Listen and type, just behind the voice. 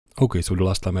Okay, so the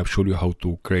last time I've showed you how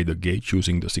to create a gauge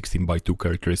using the 16:2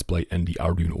 character display and the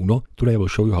Arduino UNO. Today I will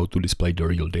show you how to display the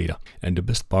real data. And the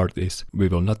best part is we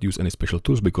will not use any special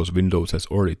tools because Windows has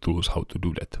already tools how to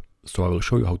do that. So I will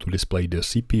show you how to display the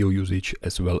CPU usage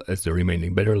as well as the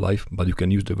remaining battery life, but you can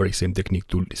use the very same technique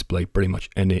to display pretty much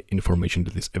any information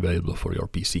that is available for your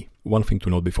PC. One thing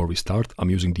to note before we start, I'm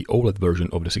using the OLED version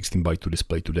of the 16:2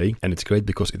 display today, and it's great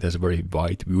because it has very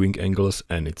wide viewing angles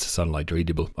and it's sunlight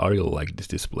readable. I really like this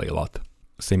display a lot.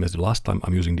 Same as the last time,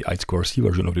 I'm using the I2C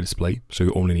version of the display, so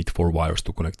you only need 4 wires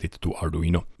to connect it to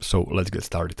Arduino. So let's get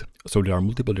started. So there are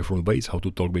multiple different ways how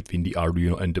to talk between the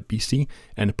Arduino and the PC,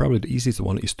 and probably the easiest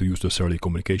one is to use the serial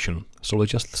communication. So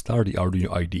let's just start the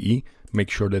Arduino IDE, make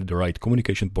sure that the right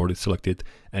communication port is selected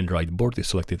and the right board is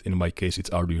selected. In my case it's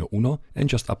Arduino UNO, and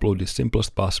just upload the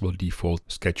simplest possible default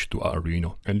sketch to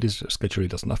Arduino. And this sketch really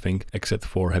does nothing except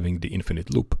for having the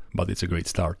infinite loop, but it's a great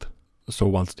start. So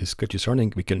once this sketch is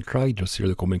running, we can try the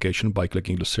serial communication by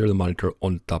clicking the serial monitor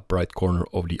on the top right corner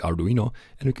of the Arduino,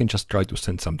 and we can just try to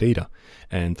send some data.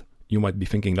 And you might be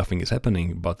thinking nothing is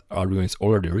happening, but Arduino is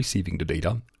already receiving the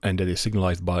data, and that is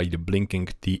signalized by the blinking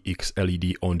TX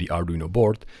LED on the Arduino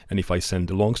board. And if I send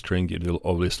the long string, it will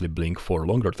obviously blink for a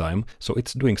longer time. So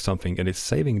it's doing something and it's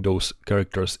saving those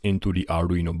characters into the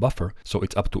Arduino buffer. So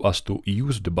it's up to us to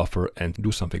use the buffer and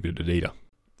do something with the data.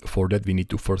 For that, we need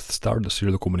to first start the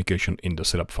serial communication in the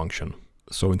setup function.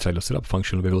 So inside the setup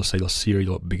function, we will say the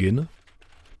serial begin,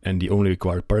 and the only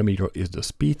required parameter is the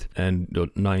speed, and the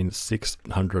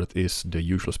 9600 is the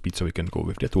usual speed, so we can go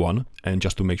with that one. And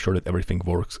just to make sure that everything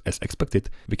works as expected,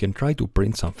 we can try to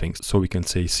print something. So we can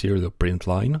say serial print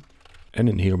line, and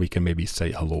in here we can maybe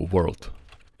say hello world.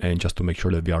 And just to make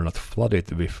sure that we are not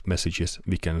flooded with messages,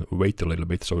 we can wait a little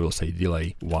bit, so we'll say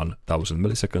delay 1000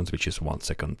 milliseconds, which is 1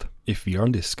 second. If we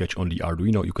run this sketch on the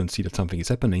Arduino, you can see that something is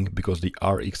happening because the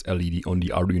RX LED on the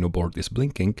Arduino board is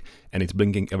blinking, and it's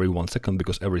blinking every 1 second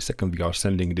because every second we are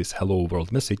sending this hello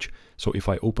world message. So if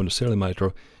I open the serial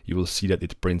monitor, you will see that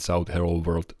it prints out hello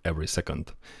world every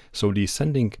second. So the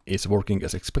sending is working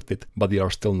as expected, but we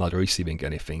are still not receiving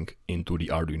anything into the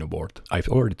Arduino board. I've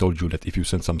already told you that if you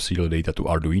send some serial data to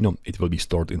Arduino, it will be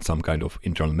stored in some kind of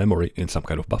internal memory, in some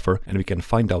kind of buffer, and we can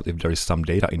find out if there is some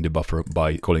data in the buffer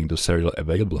by calling the serial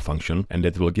available function, and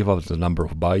that will give us the number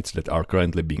of bytes that are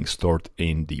currently being stored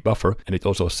in the buffer. And it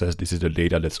also says this is the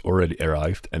data that's already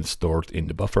arrived and stored in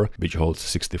the buffer, which holds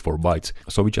 64 bytes.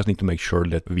 So we just need to make sure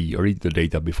that we read the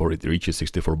data before it reaches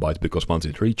 64 bytes, because once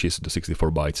it reaches the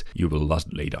 64 bytes, you will lose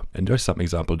the data. And there's some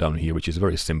example down here which is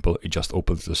very simple. It just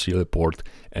opens the serial port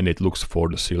and it looks for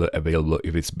the serial available.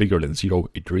 If it's bigger than 0,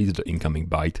 it reads the incoming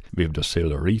byte with the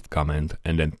serial read command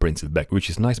and then prints it back, which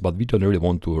is nice, but we don't really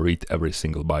want to read every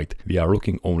single byte. We are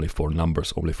looking only for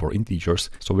numbers, only for integers.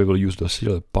 So we will use the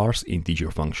serial parse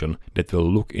integer function that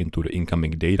will look into the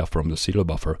incoming data from the serial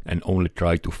buffer and only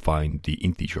try to find the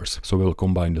integers. So we will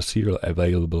combine the serial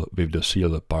available with the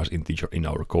serial parse integer in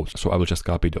our code. So I will just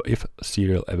copy the if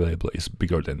serial available is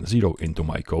bigger than 0 into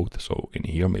my code. So in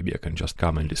here, maybe I can just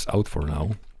comment this out for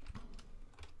now.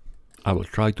 I will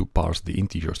try to parse the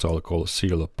integer, so I'll call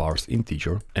serial parse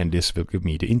integer, and this will give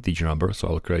me the integer number. So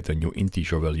I'll create a new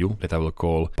integer value that I will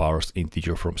call parse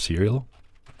integer from serial.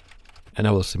 And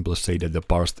I will simply say that the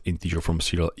parsed integer from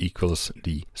serial equals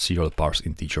the serial parse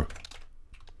integer.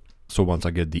 So once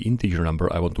I get the integer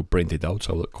number, I want to print it out,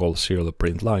 so I will call serial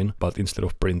print line, but instead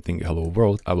of printing hello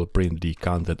world, I will print the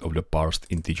content of the parsed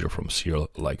integer from serial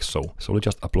like so. So let's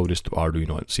just upload this to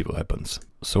Arduino and see what happens.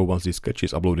 So once this sketch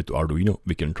is uploaded to Arduino,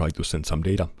 we can try to send some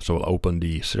data. So I'll open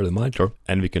the serial monitor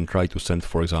and we can try to send,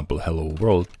 for example, hello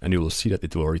world, and you will see that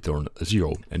it will return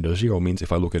 0. And the 0 means,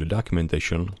 if I look at the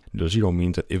documentation, the 0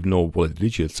 means that if no valid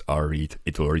digits are read,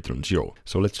 it will return 0.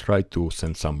 So let's try to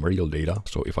send some real data.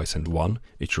 So if I send 1,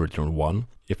 it should return 1.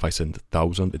 If I send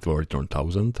 1000, it will return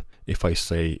 1000. If I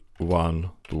say 1,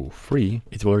 2, 3,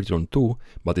 it will return 2,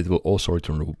 but it will also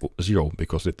return 0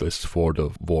 because it is for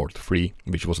the word 3,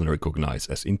 which wasn't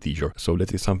recognized as integer. So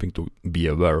that is something to be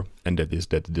aware, and that is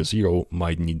that the 0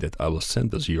 might mean that I will send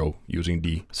the 0 using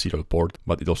the serial port,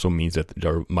 but it also means that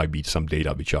there might be some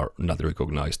data which are not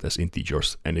recognized as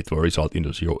integers, and it will result in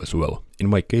the 0 as well. In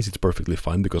my case, it's perfectly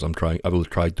fine because I will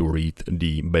try to read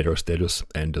the battery status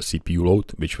and the CPU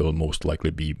load, which will most likely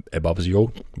be above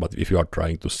 0. But if you are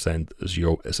trying to send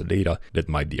 0 as a data, that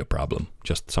might be a problem.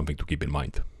 Just something to keep in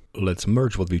mind. Let's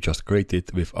merge what we just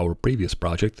created with our previous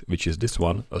project, which is this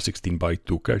one, a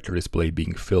 16:2 character display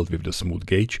being filled with the smooth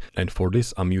gauge. And for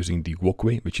this, I'm using the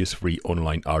Walkway, which is free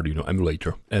online Arduino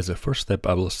emulator. As a first step,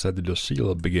 I will set the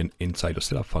serial begin inside the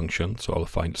setup function. So I'll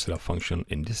find the setup function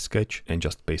in this sketch and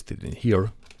just paste it in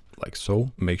here, like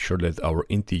so. Make sure that our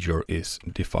integer is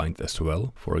defined as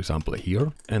well, for example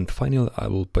here. And finally, I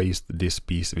will paste this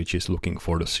piece which is looking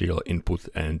for the serial input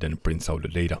and then prints out the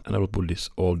data. And I will put this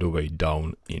all the way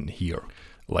down in here,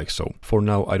 like so. For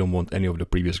now, I don't want any of the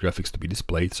previous graphics to be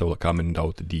displayed, so I'll comment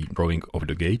out the drawing of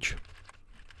the gauge.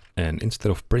 And instead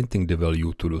of printing the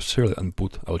value to the serial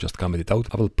input, I'll just comment it out.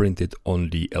 I will print it on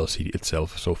the LCD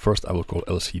itself. So first I will call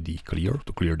LCD clear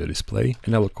to clear the display,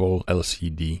 and I will call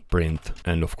LCD print.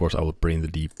 And of course I will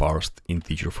print the parsed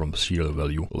integer from serial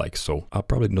value, like so. I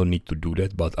probably don't need to do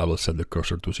that, but I will set the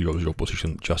cursor to 0, 0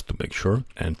 position just to make sure.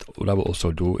 And what I will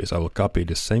also do is I will copy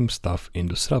the same stuff in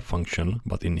the setup function,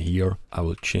 but in here I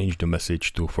will change the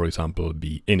message to, for example,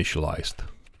 be initialized,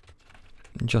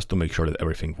 just to make sure that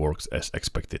everything works as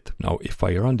expected. Now, if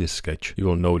I run this sketch, you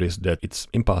will notice that it's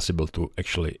impossible to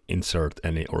actually insert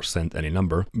any or send any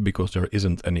number because there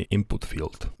isn't any input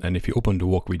field. And if you open the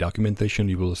walkthrough documentation,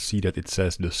 you will see that it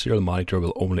says the serial monitor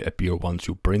will only appear once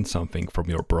you print something from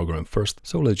your program first.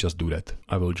 So let's just do that.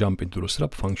 I will jump into the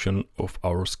setup function of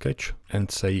our sketch and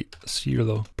say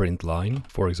serial print line,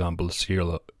 for example,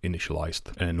 serial initialized.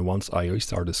 And once I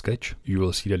restart the sketch, you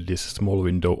will see that this small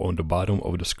window on the bottom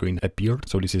of the screen appeared.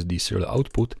 So this is the serial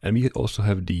output, and we also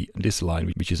have this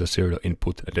line, which is a serial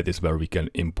input. That is where we can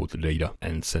input data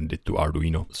and send it to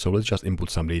Arduino. So let's just input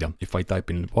some data. If I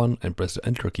type in 1 and press the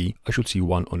enter key, I should see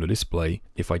 1 on the display.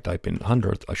 If I type in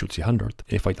 100, I should see 100.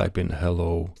 If I type in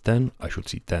hello 10, I should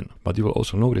see 10. But you will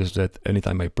also notice that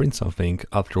anytime I print something,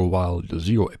 after a while the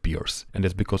 0 appears. And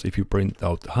that's because if you print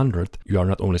out 100, you are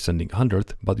not only sending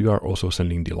 100, but you are also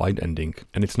sending the line ending.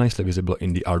 And it's nicely visible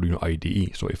in the Arduino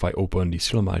IDE. So if I open the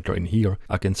serial monitor in here,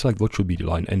 I can select what should be the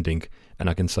line ending, and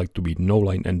I can select to be no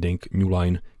line ending, new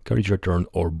line, carriage return,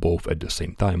 or both at the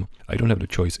same time. I don't have the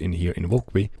choice in here in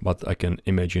walkthrough, but I can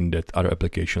imagine that other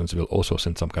applications will also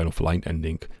send some kind of line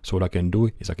ending. So what I can do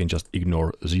is I can just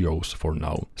ignore zeros for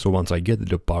now. So once I get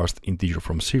the parsed integer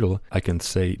from serial, I can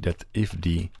say that if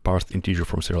the parsed integer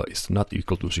from serial is not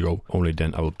equal to 0, only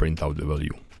then I will print out the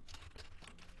value.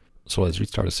 So let's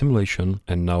restart the simulation,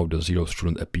 and now the zeros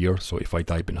shouldn't appear. So if I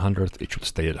type in 100, it should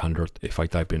stay at 100. If I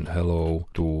type in hello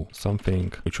to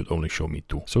something, it should only show me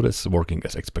 2. So that's working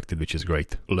as expected, which is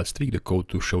great. Let's tweak the code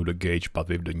to show the gauge, but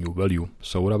with the new value.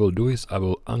 So what I will do is I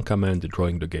will uncomment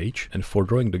drawing the gauge, and for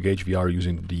drawing the gauge we are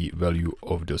using the value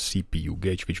of the CPU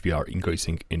gauge, which we are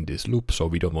increasing in this loop. So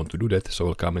we don't want to do that, so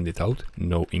I'll comment it out.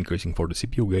 No increasing for the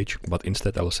CPU gauge, but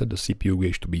instead I will set the CPU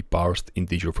gauge to be parsed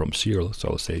integer from serial. So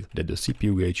I'll say that the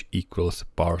CPU gauge equals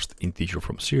parsed integer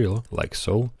from serial, like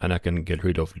so, and I can get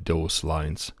rid of those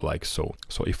lines like so.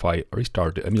 So if I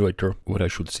restart the emulator, what I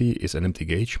should see is an empty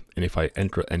gauge, and if I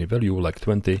enter any value like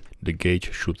 20, the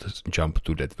gauge should jump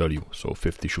to that value. So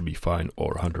 50 should be fine,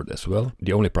 or 100 as well.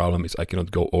 The only problem is I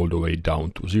cannot go all the way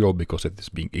down to 0 because it is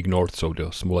being ignored, so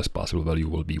the smallest possible value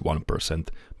will be 1%,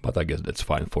 but I guess that's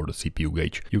fine for the CPU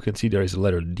gauge. You can see there is a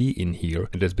letter D in here,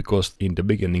 and that's because in the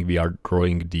beginning we are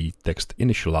drawing the text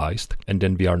initialized, and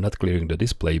then we are not clearing the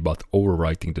display but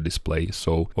overwriting the display.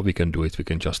 So what we can do is we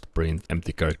can just print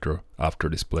empty character after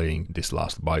displaying this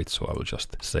last byte. So I will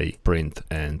just say print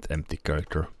and empty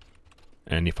character,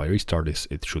 and if I restart this,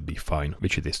 it should be fine,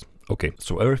 which it is. Okay,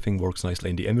 so everything works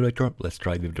nicely in the emulator. Let's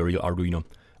try it with the real Arduino.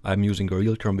 I'm using a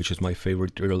Realterm, which is my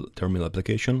favorite real terminal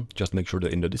application. Just make sure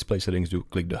that in the display settings you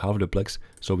click the half duplex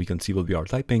so we can see what we are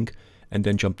typing, and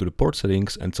then jump to the port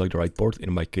settings and select the right port.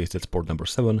 In my case, that's port number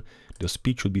 7. The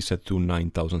speed should be set to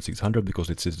 9600 because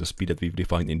this is the speed that we've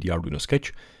defined in the Arduino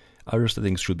sketch. Other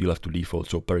settings should be left to default,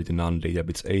 so parity none, data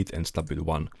bits 8, and stop with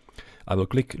 1. I will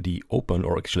click the open,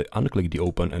 or actually unclick the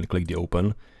open and click the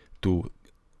open to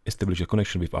establish a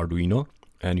connection with Arduino.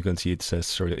 And you can see it says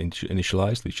serial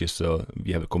initialized, which is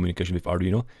we have a communication with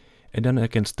Arduino. And then I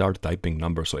can start typing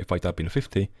numbers. So if I type in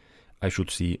 50, I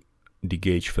should see the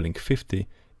gauge filling 50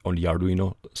 on the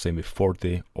Arduino, same with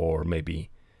 40 or maybe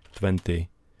 20,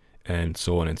 and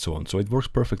so on and so on. So it works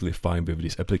perfectly fine with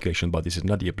this application, but this is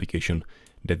not the application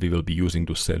that we will be using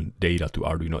to send data to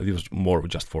Arduino. It was more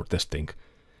just for testing.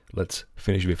 Let's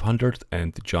finish with 100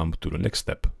 and jump to the next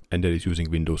step, and that is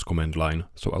using Windows command line.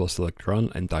 So I will select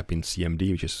run and type in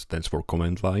CMD, which stands for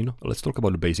command line. Let's talk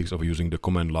about the basics of using the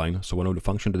command line. So one of the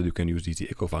functions that you can use is the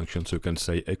echo function. So you can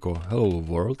say echo hello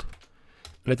world,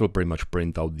 That will pretty much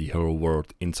print out the hello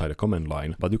world inside a command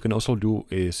line. But you can also do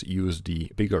is use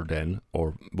the bigger than,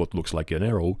 or what looks like an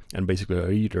arrow, and basically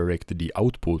redirect the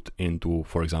output into,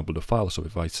 for example, the file. So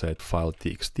if I set file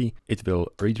txt, it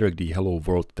will redirect the hello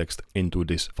world text into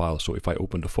this file. So if I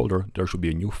open the folder, there should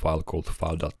be a new file called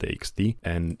file.txt,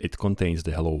 and it contains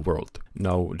the hello world.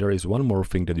 Now there is one more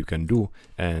thing that you can do,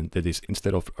 and that is,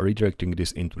 instead of redirecting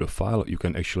this into the file, you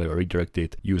can actually redirect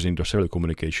it using the serial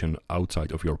communication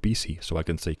outside of your PC. So I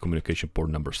can say communication port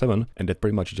number 7, and that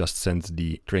pretty much just sends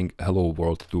the string hello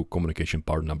world to communication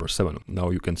port number 7. Now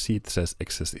you can see it says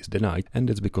access is denied, and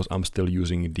that's because I'm still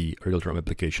using the real-time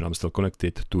application. I'm still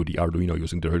connected to the Arduino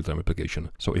using the real-time application.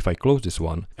 So if I close this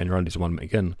one and run this one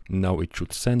again, now it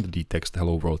should send the text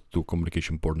hello world to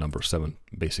communication port number 7,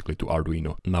 basically to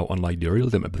Arduino. Now, unlike the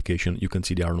real-time application, you can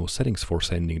see there are no settings for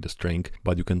sending the string,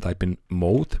 but you can type in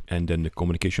mode and then the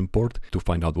communication port to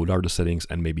find out what are the settings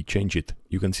and maybe change it.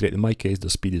 You can see that in my case the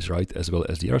speed is right as well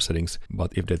as the other settings,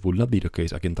 but if that would not be the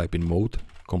case, I can type in mode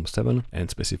com7 and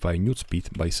specify new speed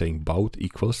by saying baud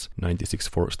equals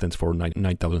 96.4 stands for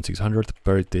 9600,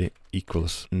 parity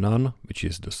equals none, which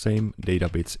is the same, data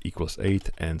bits equals 8,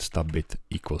 and stub bit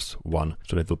equals 1.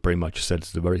 So that will pretty much set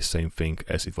the very same thing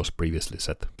as it was previously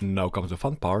set. Now comes the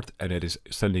fun part, and that is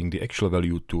sending the actual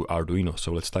value to Arduino.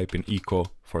 So let's type in echo,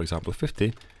 for example,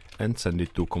 50, and send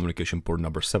it to communication port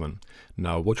number 7.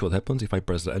 Now watch what happens if I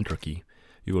press the enter key.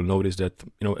 You will notice that,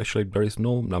 actually there is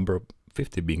no number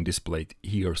 50 being displayed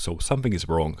here, so something is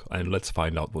wrong, and let's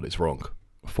find out what is wrong.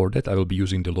 For that I will be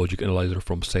using the logic analyzer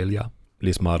from Celia.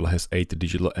 This model has 8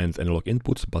 digital and analog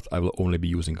inputs, but I will only be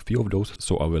using a few of those,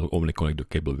 so I will only connect the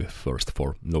cable with first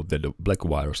 4. Note that the black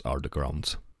wires are the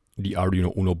grounds. The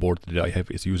Arduino UNO board that I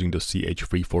have is using the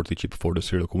CH340 chip for the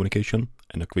serial communication,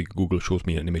 and a quick Google shows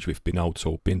me an image with pinout,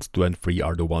 so pins 2 and 3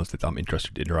 are the ones that I'm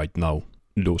interested in right now.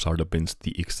 Those are the pins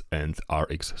TX and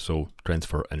RX, so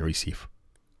transfer and receive.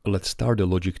 Let's start the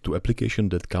logic 2 application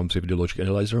that comes with the logic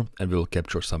analyzer, and we'll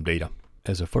capture some data.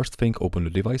 As a first thing, open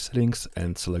the device settings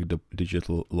and select the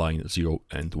digital line 0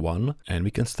 and 1, and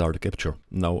we can start the capture.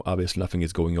 Now obviously nothing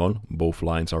is going on, both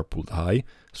lines are pulled high,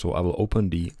 so I will open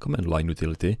the command line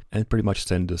utility and pretty much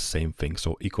send the same thing,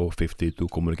 so echo 50 to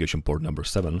communication port number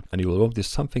 7, and you will notice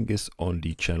something is on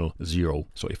the channel 0.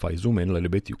 So if I zoom in a little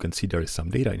bit, you can see there is some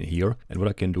data in here, and what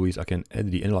I can do is I can add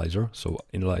the analyzer, so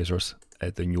analyzers,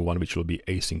 add a new one which will be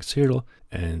async serial,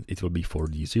 and it will be for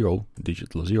the 0,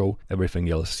 digital 0. Everything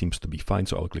else seems to be fine,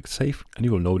 so I'll click save, and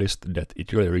you will notice that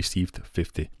it really received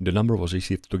 50. The number was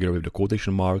received together with the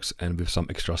quotation marks and with some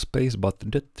extra space, but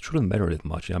that shouldn't matter that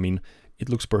much. I mean, it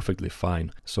looks perfectly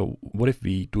fine. So what if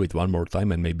we do it one more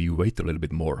time and maybe wait a little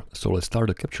bit more? So let's start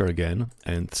the capture again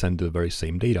and send the very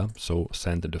same data. So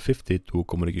send the 50 to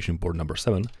communication port number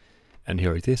 7, and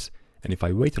here it is. And if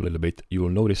I wait a little bit, you will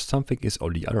notice something is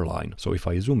on the other line. So if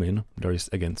I zoom in, there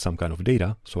is again some kind of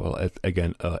data. So I'll add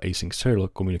again async serial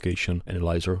communication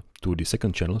analyzer to the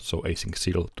second channel, so async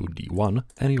serial to D1,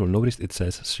 and you'll notice it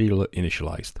says serial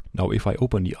initialized. Now if I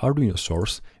open the Arduino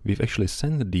source, we've actually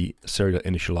sent the serial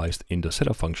initialized in the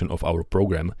setup function of our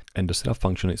program, and the setup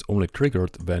function is only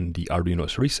triggered when the Arduino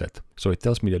is reset. So it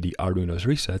tells me that the Arduino is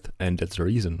reset, and that's the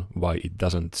reason why it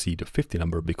doesn't see the 50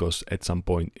 number, because at some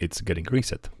point it's getting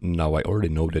reset. Now I already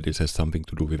know that this has something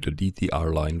to do with the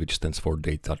DTR line, which stands for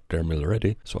data terminal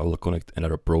ready, so I will connect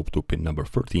another probe to pin number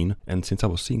 13, and since I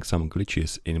was seeing some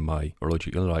glitches in my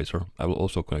logic analyzer, I will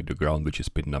also connect the ground, which is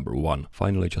pin number 1.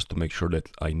 Finally, just to make sure that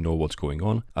I know what's going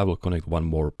on, I will connect one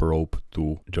more probe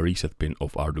to the reset pin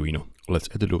of Arduino. Let's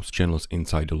add those channels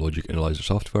inside the logic analyzer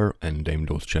software and name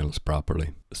those channels properly.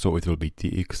 So it will be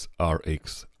TX,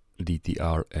 RX,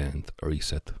 DTR and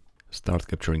reset. Start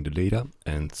capturing the data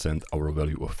and send our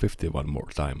value of 50 one more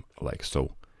time, like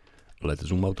so. Let's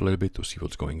zoom out a little bit to see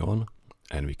what's going on,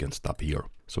 and we can stop here.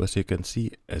 So as you can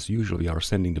see, as usual, we are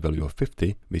sending the value of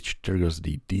 50, which triggers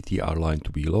the DTR line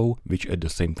to be low, which at the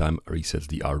same time resets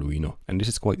the Arduino. And this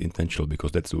is quite intentional,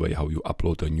 because that's the way how you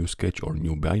upload a new sketch or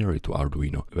new binary to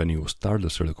Arduino. When you start the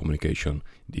serial communication,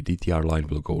 the DTR line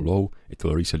will go low, it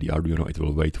will reset the Arduino, it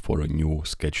will wait for a new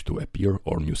sketch to appear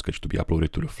or new sketch to be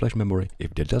uploaded to the flash memory.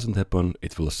 If that doesn't happen,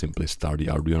 it will simply start the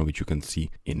Arduino, which you can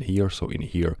see in here. So in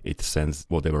here, it sends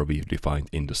whatever we've defined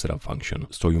in the setup function.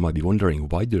 So you might be wondering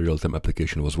why the real-time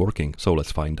application was working. So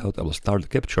let's find out. I will start the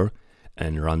capture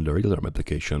and run the real-time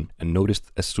application, and notice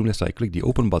as soon as I click the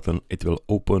open button, it will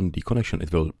open the connection,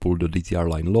 it will pull the DTR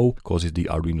line low, causes the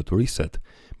Arduino to reset.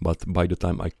 But by the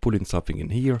time I put in something in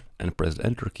here and press the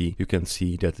enter key, you can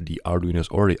see that the Arduino is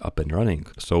already up and running.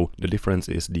 So the difference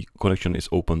is the connection is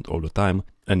opened all the time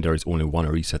and there is only one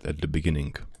reset at the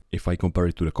beginning. If I compare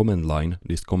it to the command line,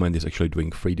 this command is actually doing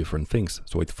 3 different things.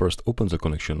 So it first opens the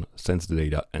connection, sends the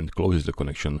data, and closes the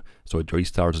connection. So it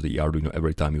restarts the Arduino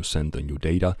every time you send a new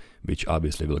data, which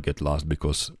obviously will get lost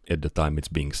because at the time it's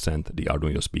being sent, the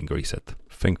Arduino is being reset.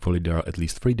 Thankfully, there are at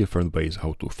least 3 different ways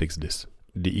how to fix this.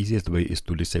 The easiest way is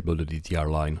to disable the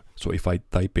DTR line. So if I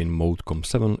type in mode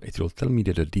COM7, it will tell me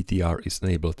that the DTR is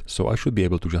enabled. So I should be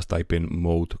able to just type in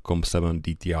mode COM7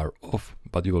 DTR off.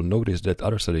 But you will notice that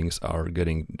other settings are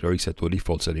getting reset to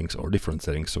default settings or different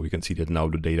settings. So we can see that now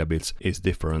the data bits is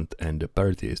different and the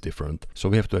parity is different. So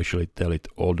we have to actually tell it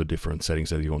all the different settings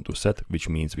that we want to set, which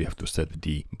means we have to set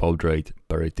the baud rate,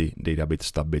 parity, data bit,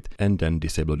 stub bit, and then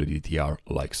disable the DTR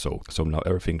like so. So now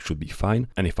everything should be fine.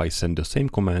 And if I send the same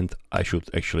command, I should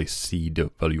actually see the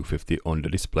value 50 on the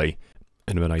display.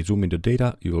 And when I zoom in the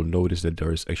data, you will notice that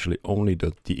there is actually only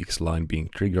the TX line being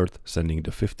triggered, sending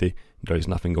the 50. There is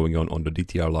nothing going on the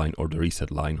DTR line or the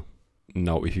reset line.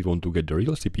 Now, if you want to get the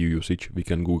real CPU usage, we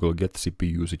can Google get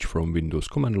CPU usage from Windows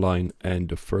command line, and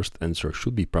the first answer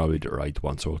should be probably the right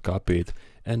one. So I'll copy it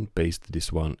and paste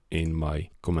this one in my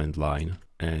command line.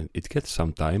 And it gets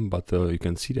some time, but you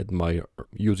can see that my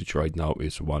usage right now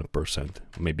is 1%.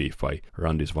 Maybe if I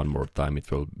run this one more time, it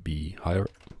will be higher.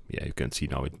 Yeah, you can see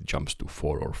now it jumps to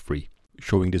 4 or 3.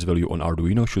 Showing this value on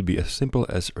Arduino should be as simple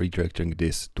as redirecting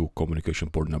this to communication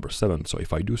port number 7. So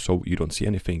if I do so, you don't see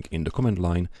anything in the command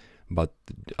line, but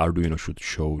Arduino should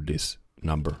show this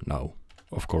number now.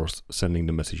 Of course, sending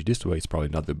the message this way is probably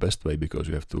not the best way because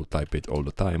you have to type it all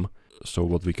the time. So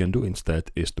what we can do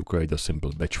instead is to create a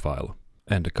simple batch file.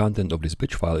 And the content of this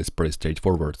batch file is pretty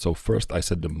straightforward. So first I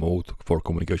set the mode for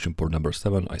communication port number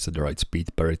 7, I set the right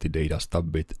speed, parity, data,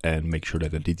 stub bit, and make sure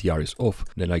that the DTR is off.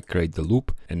 Then I create the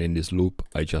loop, and in this loop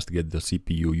I just get the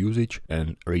CPU usage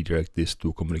and redirect this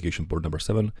to communication port number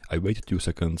 7. I wait 2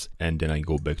 seconds and then I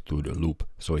go back to the loop.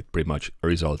 So it pretty much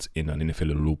results in an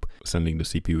infinite loop, sending the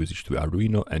CPU usage to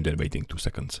Arduino and then waiting 2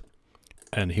 seconds.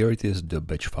 And here it is, the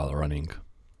batch file running.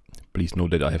 Please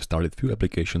note that I have started few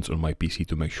applications on my PC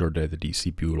to make sure that the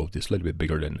CPU load is a little bit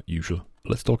bigger than usual.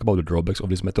 Let's talk about the drawbacks of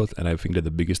this method, and I think that the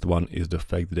biggest one is the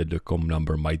fact that the COM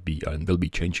number might be and will be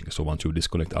changing. So once you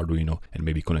disconnect Arduino and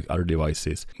maybe connect other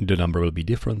devices, the number will be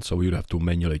different, so you'll have to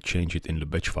manually change it in the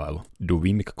batch file. The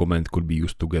vmake command could be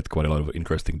used to get quite a lot of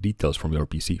interesting details from your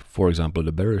PC, for example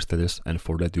the battery status, and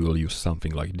for that you will use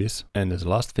something like this. And as a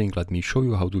last thing, let me show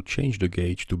you how to change the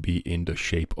gauge to be in the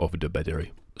shape of the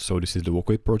battery. So this is the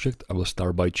walkway project. I will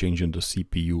start by changing the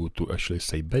CPU to actually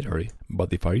say battery,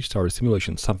 but if I restart the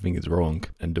simulation, something is wrong,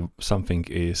 and the something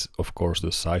is of course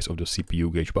the size of the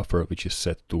CPU gauge buffer, which is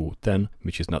set to 10,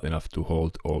 which is not enough to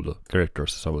hold all the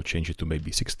characters, so I will change it to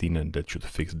maybe 16 and that should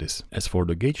fix this. As for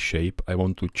the gauge shape, I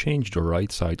want to change the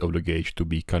right side of the gauge to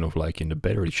be kind of like in the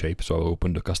battery shape, so I'll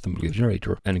open the custom gauge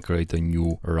generator and create a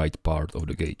new right part of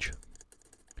the gauge.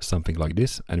 Something like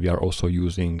this, and we are also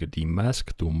using the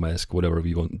mask to mask whatever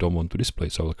we don't want to display,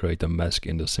 so I'll create a mask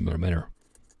in the similar manner.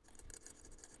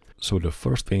 So the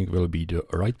first thing will be the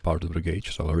right part of the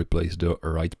gauge, so I'll replace the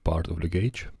right part of the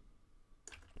gauge.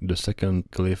 The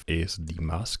second glyph is the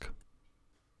mask.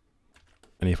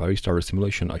 And if I restart the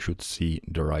simulation, I should see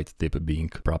the right tip being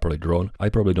properly drawn. I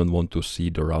probably don't want to see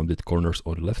the rounded corners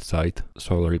on the left side,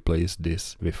 so I'll replace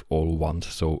this with all ones.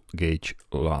 So gauge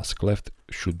mask left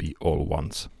should be all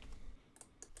ones.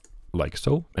 Like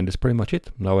so. And that's pretty much it.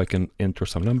 Now I can enter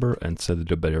some number and set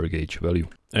the battery gauge value.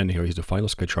 And here is the final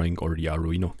sketch running on the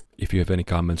Arduino. If you have any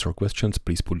comments or questions,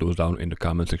 please put those down in the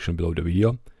comment section below the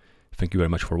video. Thank you very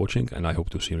much for watching, and I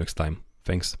hope to see you next time.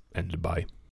 Thanks and bye.